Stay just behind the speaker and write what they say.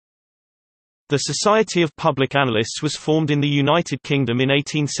The Society of Public Analysts was formed in the United Kingdom in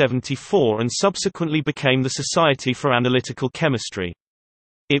 1874 and subsequently became the Society for Analytical Chemistry.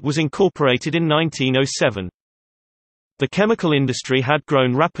 It was incorporated in 1907. The chemical industry had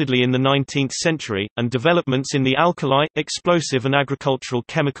grown rapidly in the 19th century, and developments in the alkali, explosive and agricultural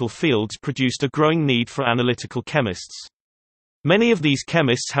chemical fields produced a growing need for analytical chemists. Many of these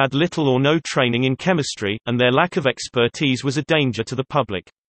chemists had little or no training in chemistry, and their lack of expertise was a danger to the public.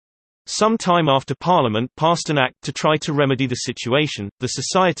 Some time after Parliament passed an act to try to remedy the situation, the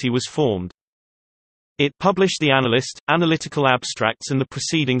Society was formed. It published The Analyst, Analytical Abstracts and the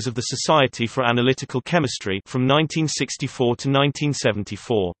Proceedings of the Society for Analytical Chemistry from 1964 to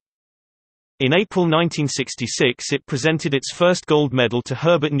 1974. In April 1966 it presented its first gold medal to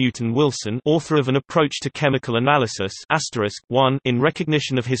Herbert Newton Wilson, author of An Approach to Chemical Analysis *1, in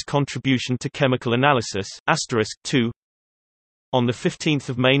recognition of his contribution to chemical analysis *2. On 15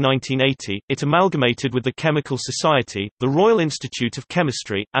 May 1980, it amalgamated with the Chemical Society, the Royal Institute of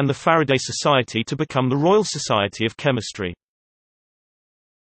Chemistry, and the Faraday Society to become the Royal Society of Chemistry.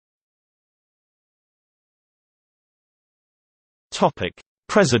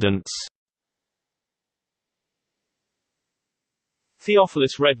 Presidents: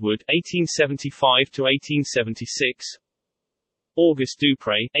 Theophilus Redwood, 1875–1876. Auguste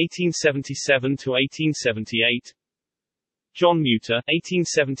Dupre, 1877–1878. John Mutter,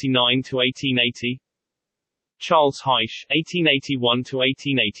 1879–1880. Charles Heisch,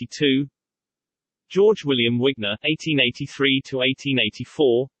 1881–1882. George William Wigner,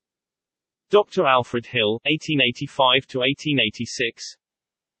 1883–1884. Dr. Alfred Hill, 1885–1886.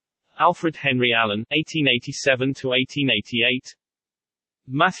 Alfred Henry Allen, 1887–1888.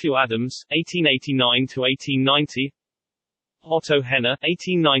 Matthew Adams, 1889–1890. Otto Henner,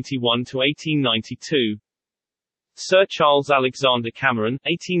 1891–1892. Sir Charles Alexander Cameron,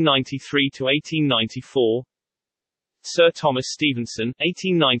 1893–1894. Sir Thomas Stevenson,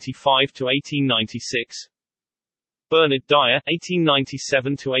 1895–1896. Bernard Dyer,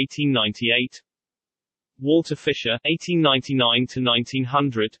 1897–1898. Walter Fisher,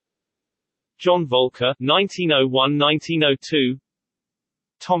 1899–1900. John Volcker, 1901–1902.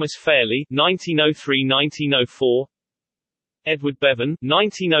 Thomas Fairley, 1903–1904. Edward Bevan,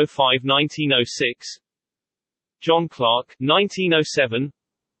 1905–1906. John Clark, 1907.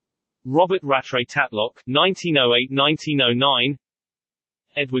 Robert Rattray Tatlock, 1908–1909.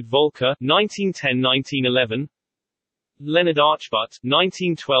 Edward Volcker, 1910–1911. Leonard Archbutt,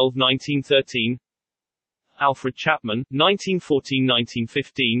 1912–1913. Alfred Chapman,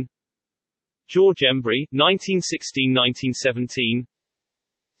 1914–1915. George Embry, 1916–1917.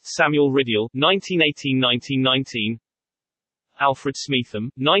 Samuel Rideal, 1918–1919. Alfred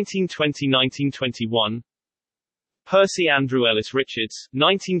Smetham, 1920–1921. Percy Andrew Ellis Richards,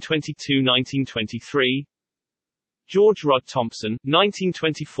 1922–1923. George Rudd Thompson,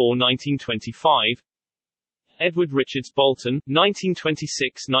 1924–1925. Edward Richards Bolton,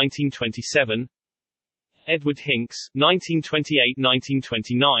 1926–1927. Edward Hinks,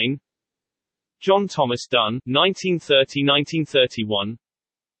 1928–1929. John Thomas Dunn, 1930–1931.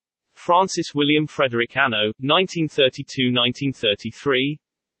 Francis William Frederick Anno, 1932–1933.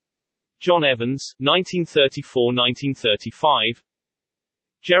 John Evans, 1934–1935.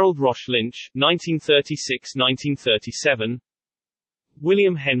 Gerald Roche Lynch, 1936–1937.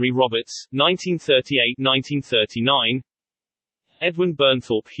 William Henry Roberts, 1938–1939. Edwin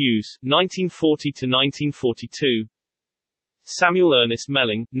Burnthorpe Hughes, 1940–1942. Samuel Ernest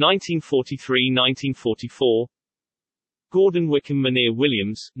Melling, 1943–1944. Gordon Wickham Monier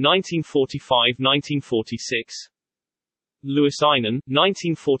Williams, 1945–1946. Louis Einan,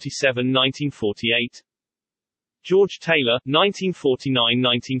 1947–1948. George Taylor,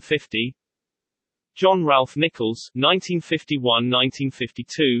 1949–1950. John Ralph Nichols,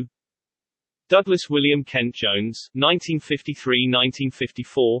 1951–1952. Douglas William Kent Jones,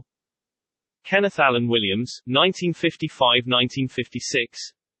 1953–1954. Kenneth Allen Williams,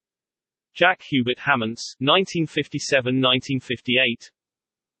 1955–1956. Jack Hubert Hammonds, 1957–1958.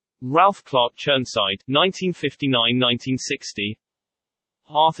 Ralph Clark Churnside, 1959–1960.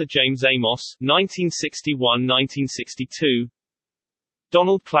 Arthur James Amos, 1961–1962.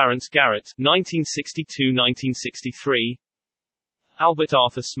 Donald Clarence Garrett, 1962–1963. Albert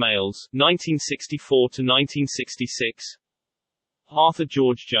Arthur Smales, 1964–1966. Arthur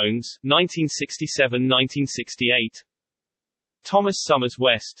George Jones, 1967–1968. Thomas Summers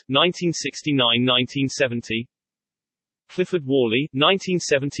West, 1969–1970. Clifford Worley,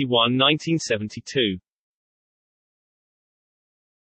 1971–1972.